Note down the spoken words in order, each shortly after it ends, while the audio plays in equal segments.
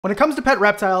When it comes to pet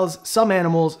reptiles, some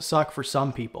animals suck for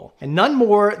some people, and none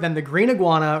more than the green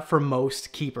iguana for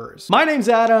most keepers. My name's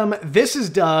Adam, this is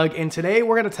Doug, and today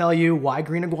we're gonna tell you why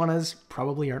green iguanas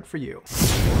probably aren't for you.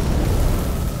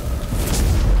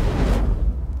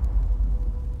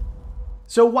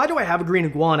 So why do I have a green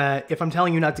iguana if I'm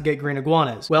telling you not to get green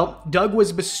iguanas? Well, Doug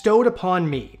was bestowed upon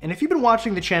me. And if you've been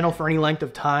watching the channel for any length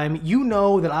of time, you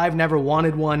know that I've never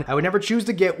wanted one. I would never choose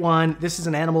to get one. This is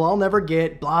an animal I'll never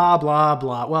get, blah, blah,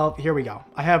 blah. Well, here we go.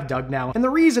 I have Doug now. And the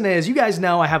reason is, you guys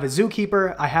know I have a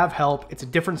zookeeper, I have help. It's a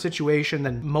different situation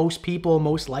than most people,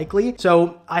 most likely.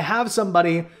 So I have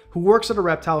somebody who works at a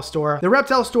reptile store. The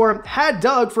reptile store had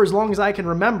Doug for as long as I can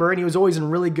remember, and he was always in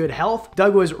really good health.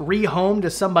 Doug was rehomed to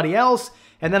somebody else,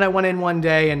 and then I went in one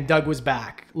day and Doug was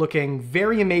back, looking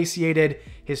very emaciated.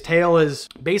 His tail is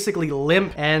basically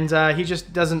limp, and he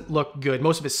just doesn't look good.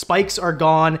 Most of his spikes are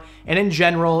gone, and in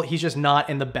general, he's just not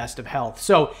in the best of health.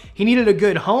 So he needed a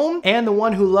good home, and the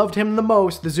one who loved him the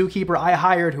most, the zookeeper I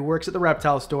hired who works at the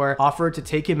reptile store, offered to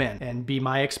take him in and be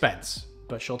my expense.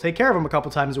 But she'll take care of him a couple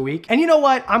times a week. And you know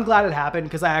what? I'm glad it happened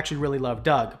because I actually really love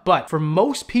Doug. But for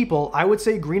most people, I would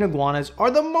say green iguanas are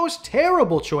the most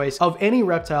terrible choice of any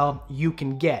reptile you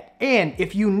can get. And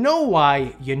if you know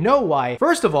why, you know why.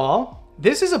 First of all,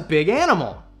 this is a big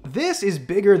animal. This is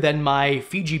bigger than my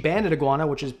Fiji banded iguana,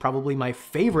 which is probably my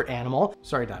favorite animal.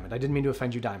 Sorry, Diamond, I didn't mean to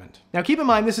offend you, Diamond. Now keep in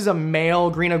mind, this is a male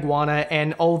green iguana,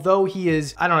 and although he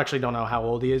is, I don't know how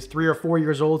old he is, 3 or 4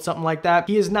 years old, something like that,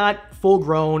 he is not full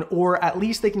grown, or at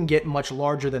least they can get much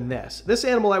larger than this. This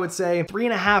animal, I would say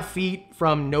 3.5 feet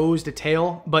from nose to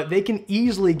tail, but they can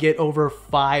easily get over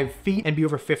 5 feet and be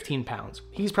over 15 pounds.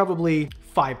 He's probably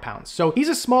 5 pounds. So he's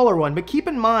a smaller one, but keep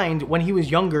in mind when he was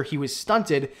younger, he was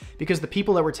stunted because the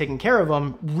people that were taking care of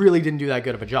him really didn't do that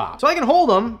good of a job. So I can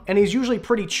hold him and he's usually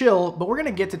pretty chill, but we're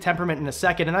gonna get to temperament in a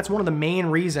second. And that's one of the main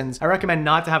reasons I recommend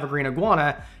not to have a green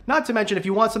iguana. Not to mention if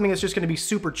you want something that's just gonna be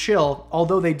super chill,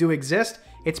 although they do exist,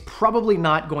 it's probably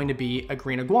not going to be a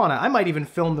green iguana. I might even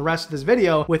film the rest of this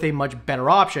video with a much better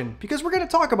option because we're gonna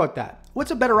talk about that. What's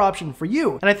a better option for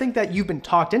you? And I think that you've been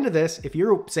talked into this. If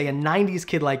you're, say, a 90s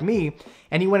kid like me,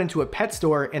 and you went into a pet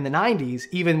store in the 90s,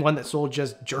 even one that sold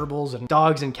just gerbils and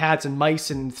dogs and cats and mice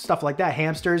and stuff like that,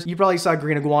 hamsters, you probably saw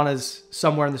green iguanas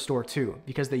somewhere in the store too,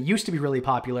 because they used to be really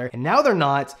popular and now they're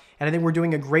not. And I think we're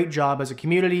doing a great job as a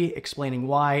community explaining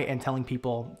why and telling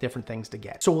people different things to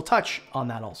get. So we'll touch on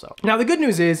that also. Now, the good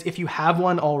news is if you have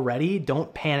one already,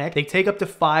 don't panic. They take up to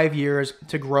 5 years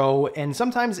to grow, and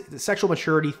sometimes the sexual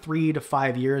maturity, 3 to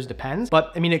 5 years, depends.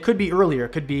 But I mean, it could be earlier,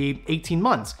 it could be 18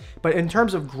 months. But in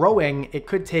terms of growing, it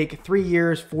could take 3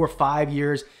 years, 4, 5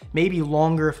 years, maybe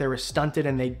longer if they were stunted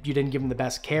and you didn't give them the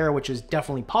best care, which is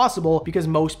definitely possible because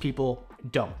most people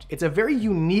don't. It's a very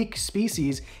unique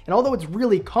species, and although it's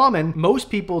really common, most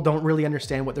people don't really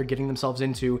understand what they're getting themselves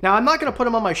into. Now, I'm not gonna put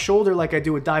them on my shoulder like I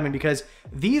do with Diamond because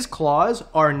these claws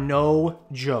are no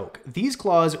joke. These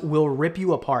claws will rip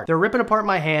you apart. They're ripping apart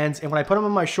my hands, and when I put him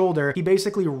on my shoulder, he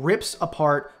basically rips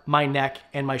apart my neck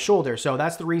and my shoulder. So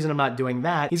that's the reason I'm not doing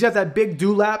that. He's got that big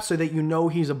dewlap so that you know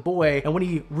he's a boy, and when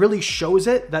he really shows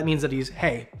it, that means that he's,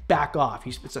 hey, back off.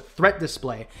 It's a threat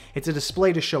display. It's a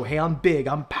display to show, hey, I'm big,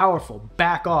 I'm powerful,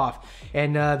 back off.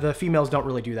 And the females don't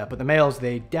really do that, but the males,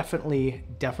 they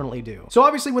definitely do. So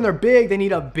obviously when they're big, they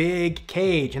need a big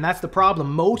cage, and that's the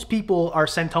problem. Most people are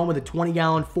sent home with a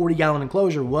 20-gallon, 40-gallon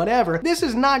enclosure, whatever. This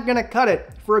is not gonna cut it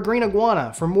for a green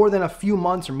iguana for more than a few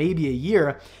months or maybe a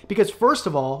year, because first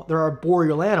of all, they're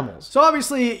arboreal animals. So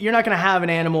obviously you're not gonna have an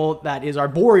animal that is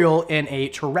arboreal in a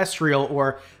terrestrial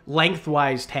or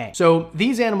lengthwise tank. So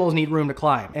these animals need room to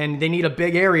climb, and they need a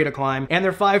big area to climb, and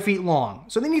they're 5 feet long.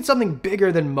 So they need something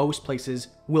bigger than most places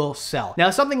will sell.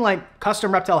 Now, something like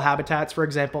Custom Reptile Habitats, for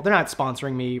example, they're not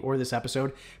sponsoring me or this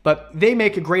episode, but they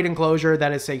make a great enclosure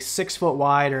that is, say, 6 foot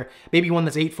wide, or maybe one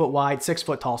that's 8 foot wide, 6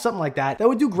 foot tall, something like that. That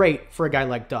would do great for a guy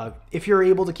like Doug. If you're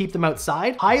able to keep them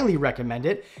outside, highly recommend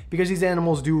it, because these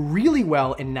animals do really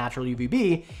well in natural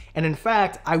UVB. And in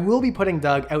fact, I will be putting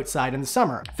Doug outside in the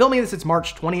summer. Filming this, it's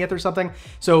March 20th or something.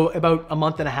 So about a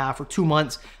month and a half or 2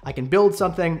 months, I can build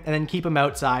something and then keep him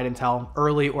outside until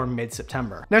early or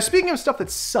mid-September. Now, speaking of stuff that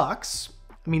sucks,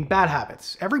 I mean, bad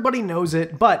habits. Everybody knows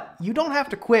it, but you don't have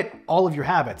to quit all of your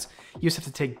habits. You just have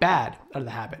to take bad out of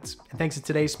the habits. And thanks to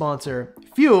today's sponsor,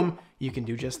 Fume, you can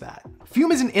do just that.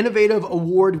 Fume is an innovative,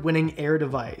 award-winning air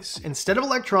device. Instead of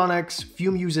electronics,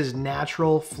 Fume uses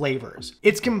natural flavors.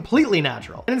 It's completely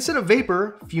natural. And instead of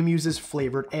vapor, Fume uses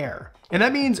flavored air. And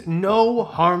that means no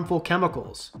harmful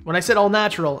chemicals. When I said all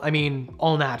natural, I mean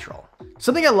all natural.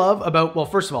 Something I love about, well,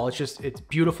 first of all, it's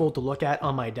beautiful to look at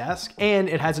on my desk, and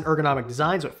it has an ergonomic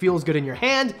design, so it feels good in your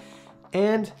hand,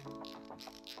 and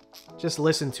Just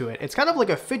listen to it. It's kind of like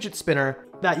a fidget spinner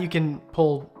that you can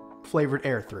pull flavored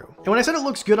air through. And when I said it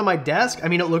looks good on my desk, I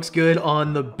mean it looks good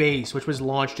on the base, which was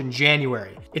launched in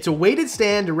January. It's a weighted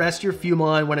stand to rest your fume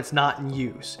on when it's not in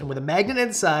use. And with a magnet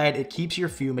inside, it keeps your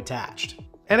fume attached.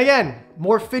 And again,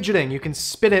 more fidgeting, you can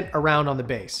spin it around on the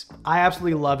base. I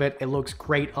absolutely love it. It looks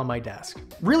great on my desk.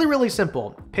 Really, really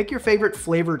simple. Pick your favorite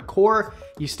flavored core,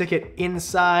 you stick it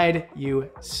inside, you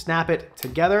snap it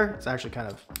together. It's actually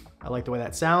kind of, I like the way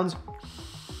that sounds.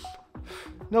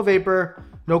 No vapor,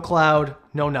 no cloud,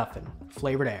 no nothing.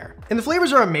 Flavored air. And the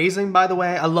flavors are amazing, by the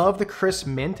way. I love the crisp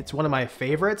mint. It's one of my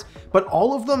favorites, but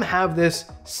all of them have this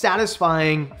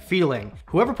satisfying feeling.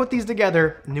 Whoever put these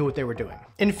together knew what they were doing.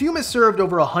 And Fume has served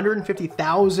over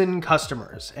 150,000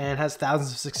 customers and has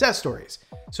thousands of success stories.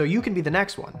 So you can be the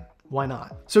next one. Why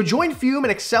not? So join Fume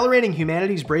in accelerating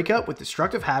humanity's breakup with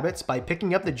destructive habits by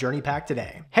picking up the Journey Pack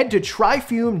today. Head to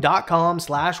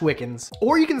tryfume.com/Wickens,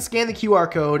 or you can scan the QR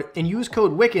code and use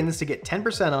code Wickens to get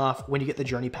 10% off when you get the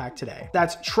Journey Pack today.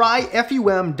 That's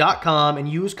tryfum.com and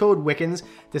use code Wickens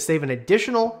to save an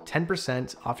additional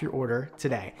 10% off your order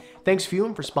today. Thanks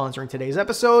Fume for sponsoring today's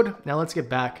episode. Now let's get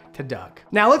back to Doug.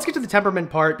 Now let's get to the temperament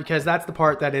part, because that's the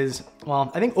part that is,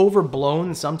 well, I think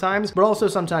overblown sometimes, but also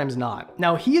sometimes not.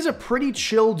 Now he is a pretty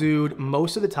chill dude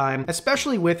most of the time,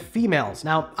 especially with females.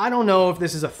 Now, I don't know if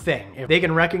this is a thing, if they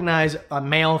can recognize a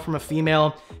male from a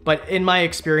female, but in my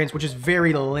experience, which is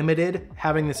very limited,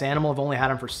 having this animal, I've only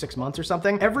had him for 6 months or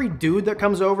something, every dude that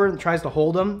comes over and tries to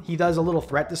hold him, he does a little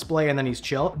threat display and then he's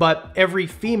chill, but every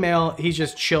female, he's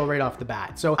just chill right off the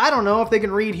bat. So I don't know if they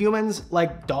can read humans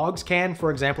like dogs can. For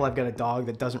example, I've got a dog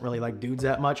that doesn't really like dudes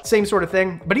that much. Same sort of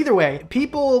thing. But either way,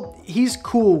 people he's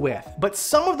cool with, but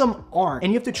some of them aren't.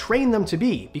 And you have to train them to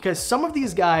be, because some of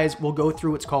these guys will go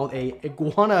through what's called a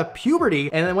iguana puberty.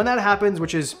 And then when that happens,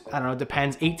 which is, I don't know,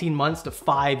 depends, 18 months to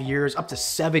 5 years, up to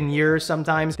 7 years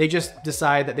sometimes, they just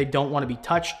decide that they don't want to be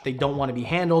touched. They don't want to be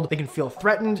handled. They can feel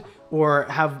threatened or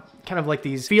have kind of like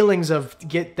these feelings of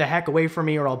get the heck away from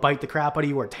me or I'll bite the crap out of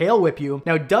you or tail whip you.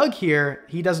 Now Doug here,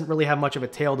 he doesn't really have much of a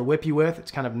tail to whip you with.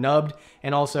 It's kind of nubbed,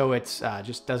 and also it's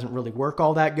just doesn't really work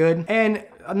all that good. And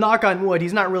knock on wood,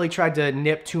 he's not really tried to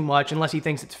nip too much unless he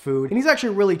thinks it's food. And he's actually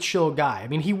a really chill guy. I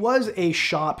mean, he was a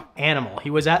shop animal. He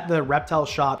was at the reptile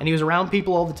shop and he was around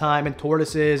people all the time, and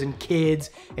tortoises and kids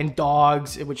and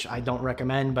dogs, which I don't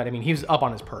recommend, but I mean, he was up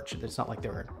on his perch. It's not like they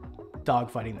were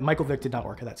dog fighting. Michael Vick did not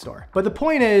work at that store. But the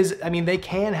point is, I mean, they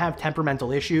can have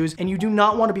temperamental issues, and you do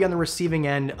not want to be on the receiving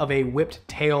end of a whipped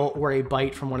tail or a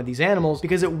bite from one of these animals,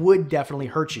 because it would definitely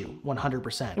hurt you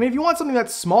 100%. I mean, if you want something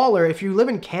that's smaller, if you live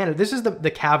in Canada, this is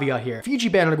the caveat here. Fiji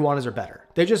banded iguanas are better.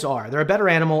 They just are. They're a better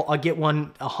animal. I'll get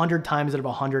one 100 times out of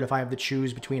 100 if I have to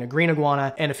choose between a green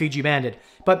iguana and a Fiji banded,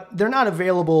 but they're not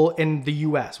available in the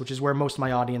US, which is where most of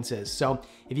my audience is. So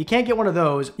if you can't get one of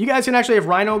those, you guys can actually have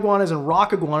rhino iguanas and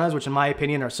rock iguanas, which in my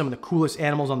opinion are some of the coolest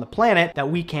animals on the planet that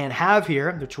we can't have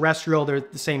here. They're terrestrial, they're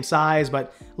the same size,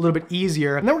 but a little bit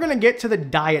easier. And then we're gonna get to the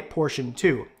diet portion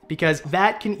too, because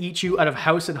that can eat you out of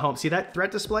house and home. See that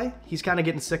threat display? He's kind of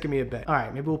getting sick of me a bit. All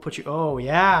right, maybe we'll put you, oh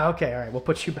yeah, okay, all right, we'll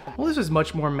put you back. Well, this is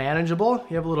much more manageable.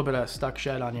 You have a little bit of stuck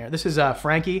shed on here. This is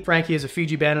Frankie. Frankie is a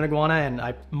Fiji banded iguana, and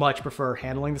I much prefer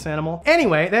handling this animal.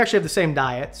 Anyway, they actually have the same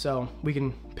diet, so we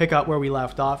can pick up where we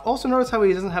left off. Also notice how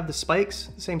he doesn't have the spikes,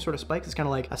 the same sort of spikes. It's kind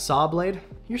of like a saw blade.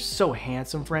 You're so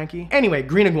handsome, Frankie. Anyway,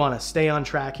 green iguanas, stay on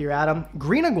track here, Adam.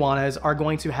 Green iguanas are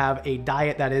going to have a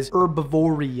diet that is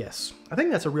herbivorous. I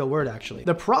think that's a real word, actually.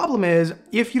 The problem is,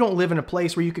 if you don't live in a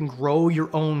place where you can grow your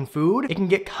own food, it can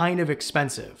get kind of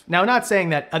expensive. Now, I'm not saying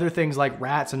that other things like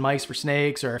rats and mice for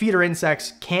snakes or feeder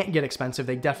insects can't get expensive.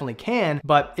 They definitely can,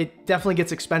 but it definitely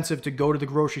gets expensive to go to the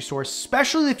grocery store,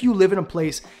 especially if you live in a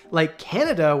place like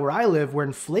Canada, where I live, where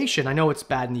inflation, I know it's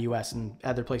bad in the US and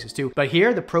other places too, but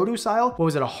here, the produce aisle, what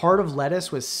was it? A heart of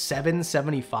lettuce was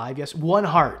 $7.75. Yes, one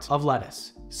heart of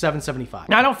lettuce. $7.75.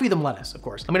 Now, I don't feed them lettuce, of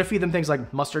course. I'm gonna feed them things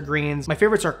like mustard greens. My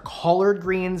favorites are collard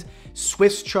greens,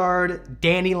 Swiss chard,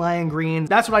 dandelion greens.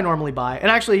 That's what I normally buy.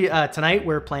 And actually, tonight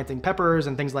we're planting peppers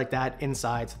and things like that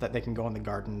inside so that they can go in the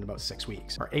garden in about 6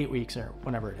 weeks or 8 weeks or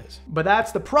whenever it is. But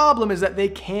that's the problem, is that they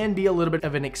can be a little bit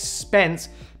of an expense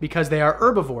because they are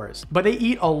herbivores, but they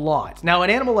eat a lot. Now, an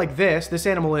animal like this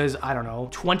animal is, I don't know,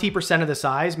 20% of the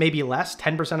size, maybe less,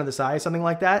 10% of the size, something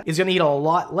like that, is gonna eat a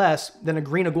lot less than a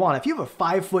green iguana. If you have a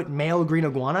 5-foot male green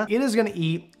iguana, it is gonna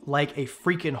eat like a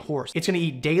freaking horse. It's gonna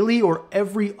eat daily or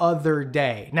every other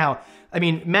day. Now, I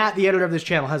mean, Matt, the editor of this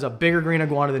channel, has a bigger green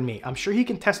iguana than me. I'm sure he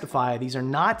can testify these are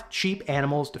not cheap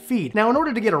animals to feed. Now, in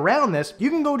order to get around this, you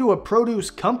can go to a produce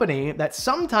company that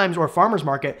sometimes, or a farmer's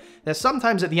market, that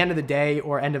sometimes at the end of the day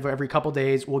or end of every couple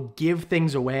days will give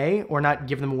things away, or not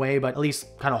give them away, but at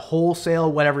least kind of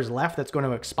wholesale whatever's left that's going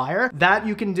to expire. That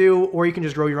you can do, or you can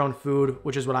just grow your own food,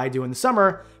 which is what I do in the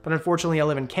summer. But unfortunately, I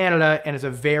live in Canada and it's a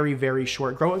very, very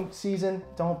short growing season.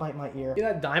 Don't bite my ear. See,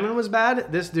 that diamond was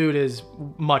bad. This dude is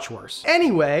much worse.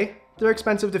 Anyway, they're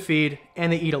expensive to feed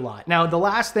and they eat a lot. Now, the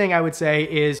last thing I would say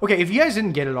is, okay, if you guys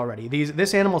didn't get it already,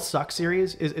 this Animal Suck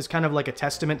series is kind of like a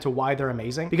testament to why they're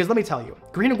amazing. Because let me tell you,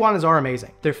 green iguanas are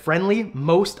amazing. They're friendly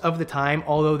most of the time,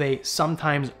 although they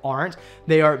sometimes aren't.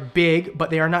 They are big, but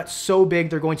they are not so big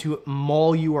they're going to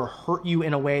maul you or hurt you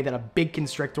in a way that a big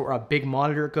constrictor or a big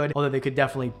monitor could, although they could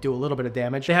definitely do a little bit of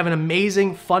damage. They have an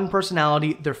amazing, fun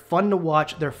personality. They're fun to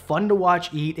watch. They're fun to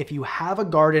watch eat. If you have a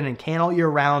garden and can all year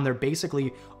round, they're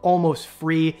basically almost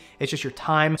free. It's just your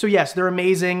time. So yes, they're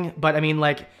amazing, but I mean,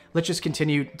 like, let's just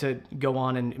continue to go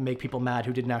on and make people mad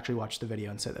who didn't actually watch the video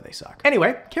and say that they suck.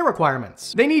 Anyway, care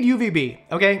requirements. They need UVB,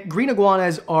 okay? Green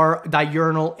iguanas are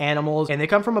diurnal animals, and they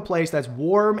come from a place that's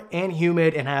warm and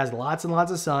humid and has lots and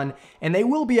lots of sun, and they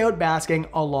will be out basking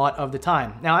a lot of the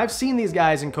time. Now, I've seen these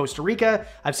guys in Costa Rica.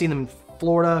 I've seen them in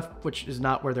Florida, which is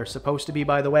not where they're supposed to be,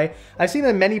 by the way. I've seen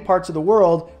them in many parts of the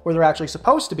world where they're actually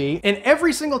supposed to be, and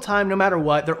every single time, no matter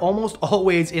what, they're almost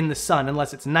always in the sun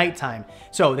unless it's nighttime.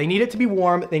 So they need it to be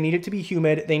warm, they need it to be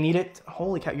humid, they need it,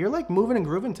 holy cow, you're like moving and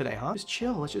grooving today, huh? Just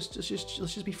chill, let's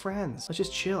just be friends. Let's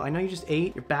just chill. I know you just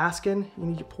ate, you're basking, you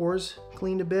need your pores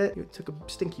cleaned a bit, you took a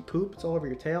stinky poop, it's all over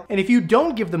your tail. And if you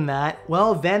don't give them that,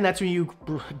 well, then that's when you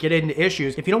get into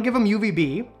issues. If you don't give them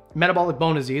UVB, metabolic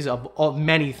bone disease of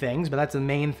many things, but that's the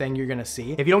main thing you're gonna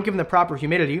see. If you don't give them the proper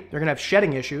humidity, they're gonna have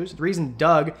shedding issues. The reason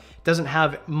Doug doesn't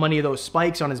have many of those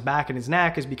spikes on his back and his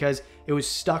neck is because it was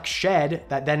stuck shed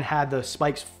that then had the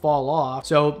spikes fall off.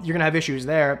 So you're gonna have issues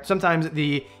there. Sometimes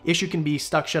the issue can be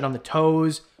stuck shed on the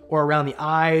toes or around the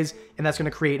eyes, and that's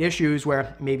gonna create issues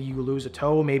where maybe you lose a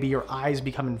toe, maybe your eyes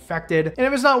become infected. And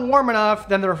if it's not warm enough,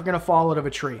 then they're gonna fall out of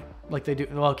a tree. Like they do,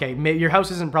 well, okay, your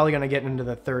house isn't probably gonna get into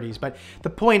the 30s, but the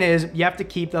point is you have to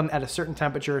keep them at a certain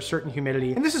temperature, a certain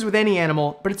humidity. And this is with any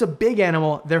animal, but it's a big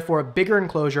animal, therefore a bigger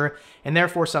enclosure, and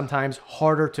therefore sometimes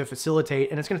harder to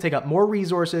facilitate. And it's gonna take up more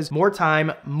resources, more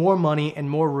time, more money, and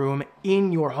more room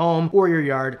in your home or your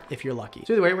yard if you're lucky.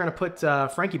 So either way, we're gonna put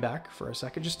Frankie back for a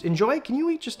second. Just enjoy. Can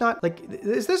you just not, like,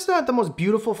 is this not the most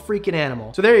beautiful freaking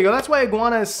animal? So there you go. That's why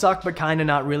iguanas suck, but kind of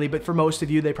not really. But for most of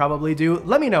you, they probably do.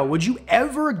 Let me know, would you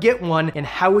ever get one, and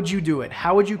how would you do it?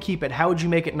 How would you keep it? How would you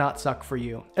make it not suck for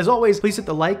you? As always, please hit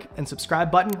the like and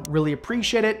subscribe button. Really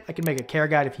appreciate it. I can make a care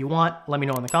guide if you want. Let me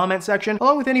know in the comment section,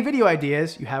 along with any video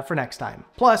ideas you have for next time.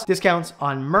 Plus, discounts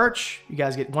on merch. You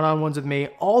guys get one-on-ones with me.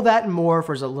 All that and more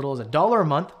for as little as $1 a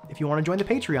month if you want to join the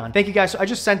Patreon. Thank you guys. So I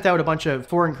just sent out a bunch of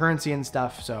foreign currency and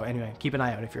stuff. So anyway, keep an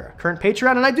eye out if you're a current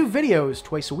Patreon. And I do videos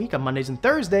twice a week on Mondays and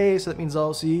Thursdays. So that means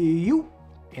I'll see you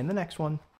in the next one.